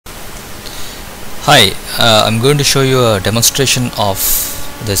Hi, I'm going to show you a demonstration of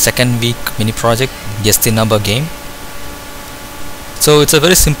the second week mini project Guess the Number game. So it's a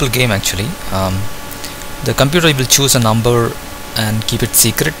very simple game actually. The computer will choose a number and keep it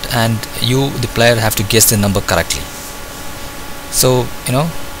secret, and you, the player, have to guess the number correctly. So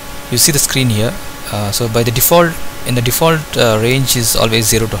you see the screen here. So by the default, in the default range is always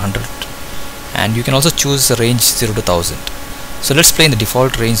 0 to 100, and you can also choose the range 0 to 1000. So let's play in the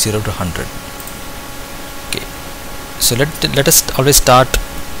default range 0 to 100. So let us always start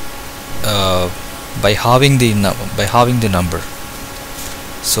by halving the number.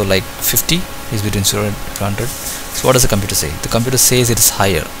 So like 50 is between 0 and 100. So what does the computer say? The computer says it is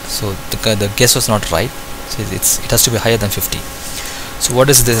higher. So the guess was not right. So it has to be higher than 50. So what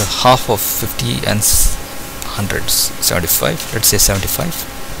is the half of 50 and 100? 75. Let's say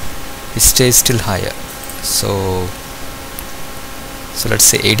 75. It stays still higher. So let's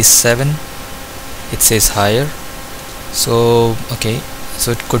say 87. It says higher. So okay,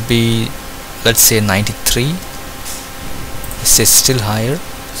 so it could be, let's say 93. It says still higher.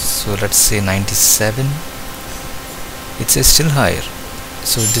 So let's say 97. It says still higher.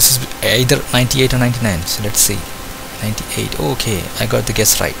 So this is either 98 or 99. So let's see, 98. Okay, I got the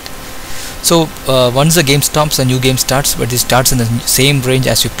guess right. So once the game stops, a new game starts, but it starts in the same range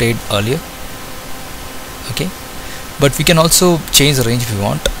as we played earlier. Okay, but we can also change the range if we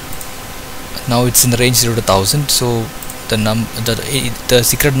want. Now it's in the range 0 to 1000. So the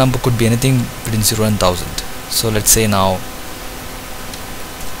secret number could be anything between 0 and 1000. So let's say now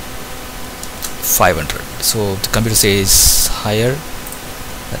 500. So the computer says higher.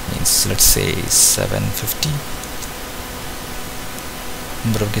 That means let's say 750.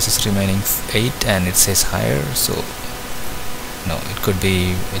 Number of guesses remaining 8, and it says higher. So no, it should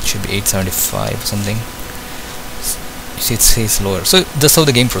be 875 or something. It says lower. So that's how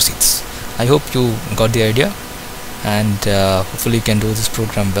the game proceeds. I hope you got the idea, and hopefully you can do this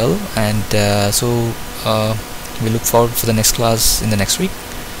program well. And we look forward for the next class in the next week,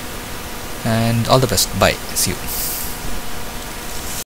 and all the best. Bye. See you.